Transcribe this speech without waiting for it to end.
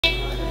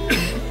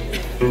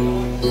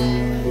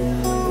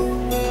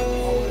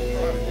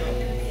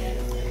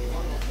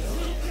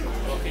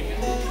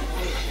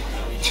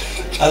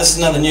This is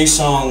another new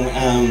song.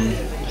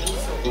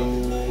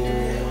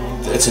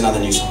 It's another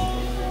new song.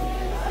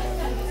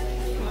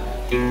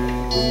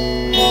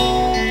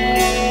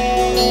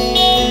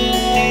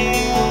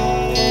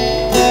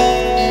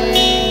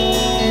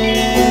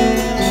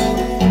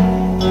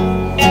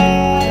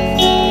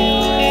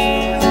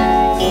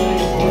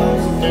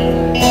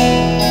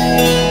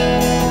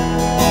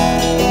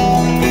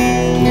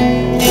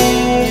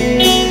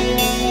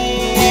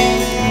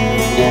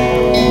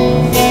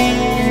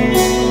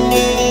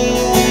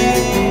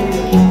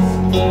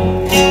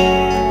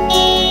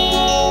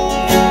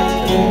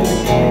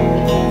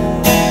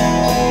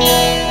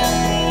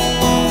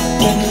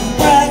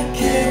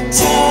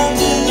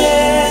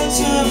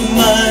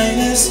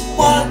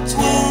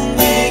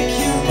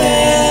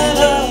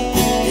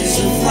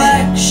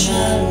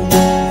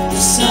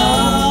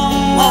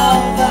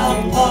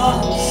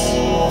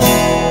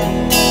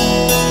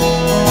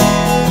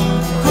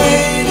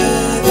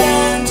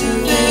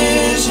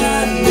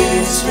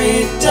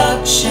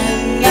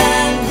 Reduction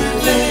and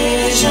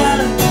revision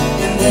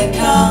in the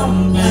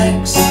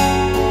complex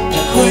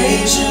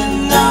equation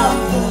of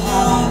the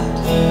heart.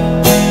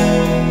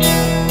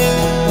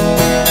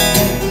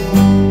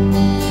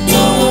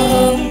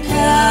 Don't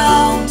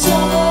count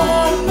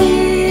on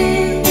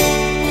me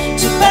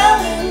to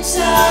balance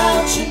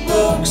out your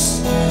books.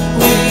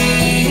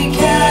 We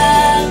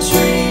can't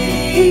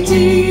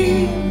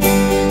redeem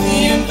the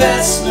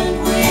investment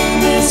we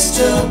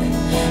mistook,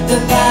 the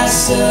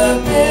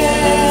possibility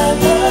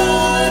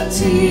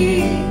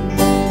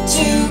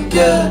too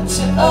good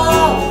to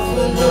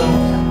overlook.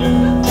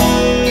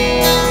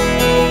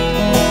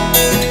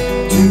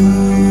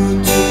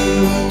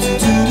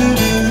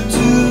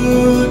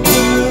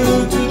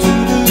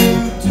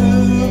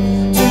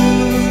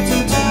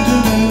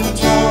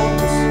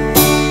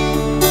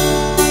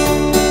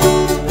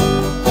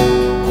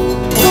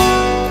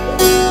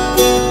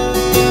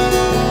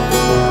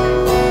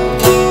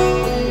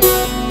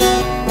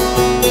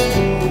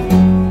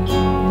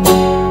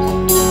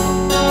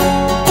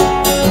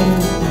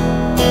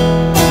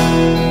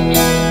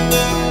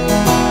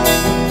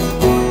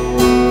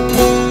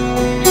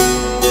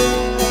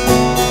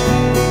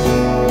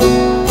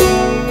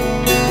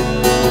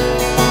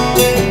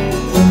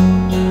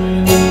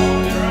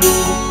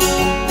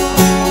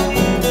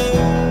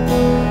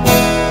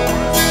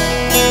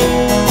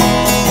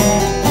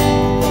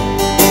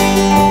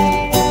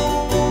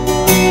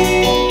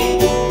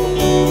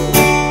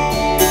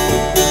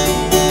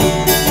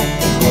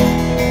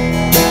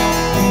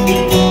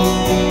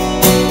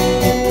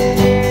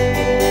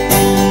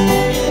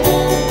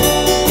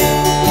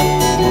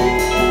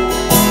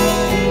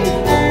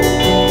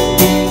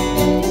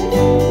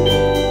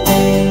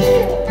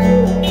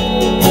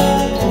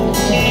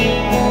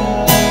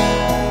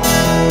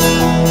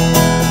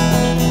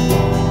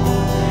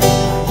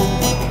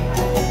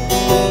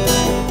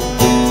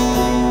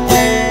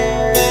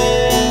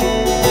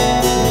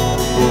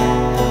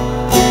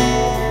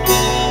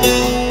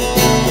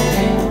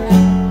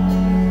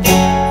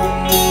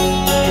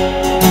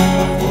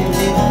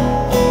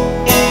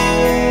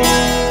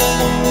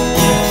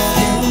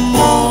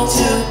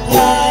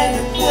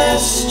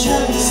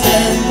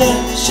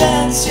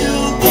 Chance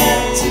you'll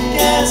get to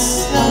guess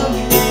them,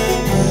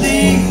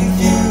 believe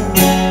you,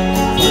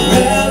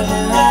 forever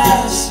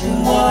asking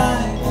why.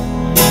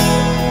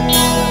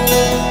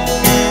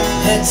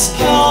 Let's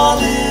call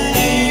it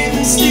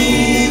even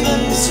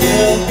Stevens,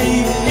 we'll be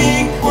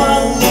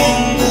equal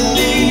in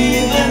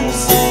believings.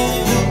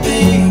 There'll be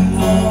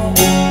no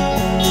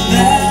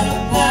better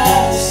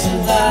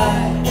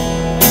passerby.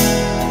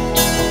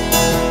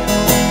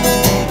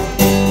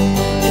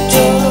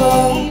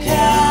 Don't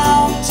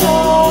count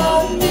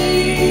on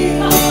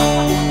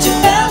to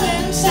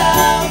balance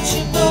out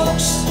your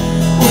books.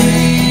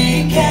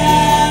 We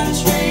can't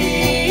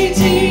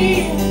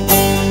redeem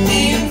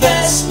the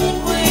investment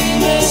we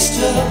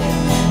mistook,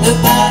 the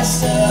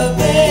possibility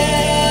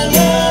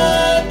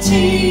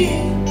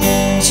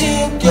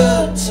too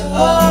good to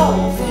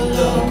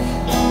overlook.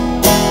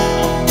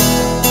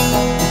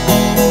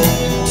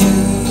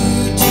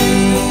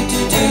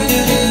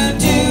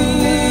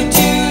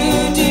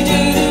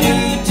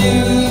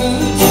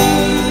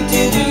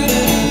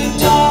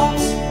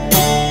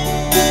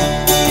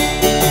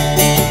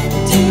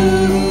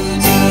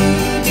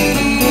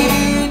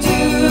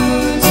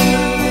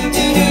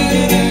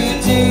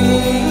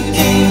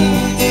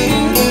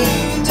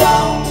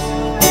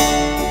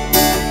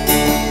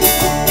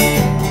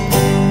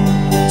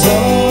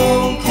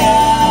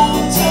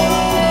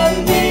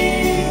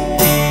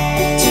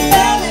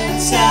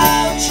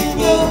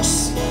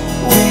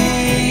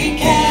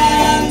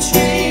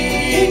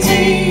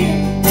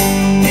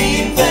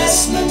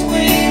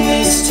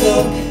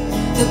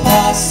 The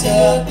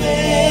possibility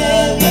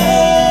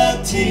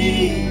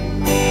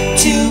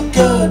too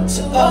good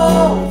to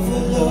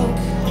overlook.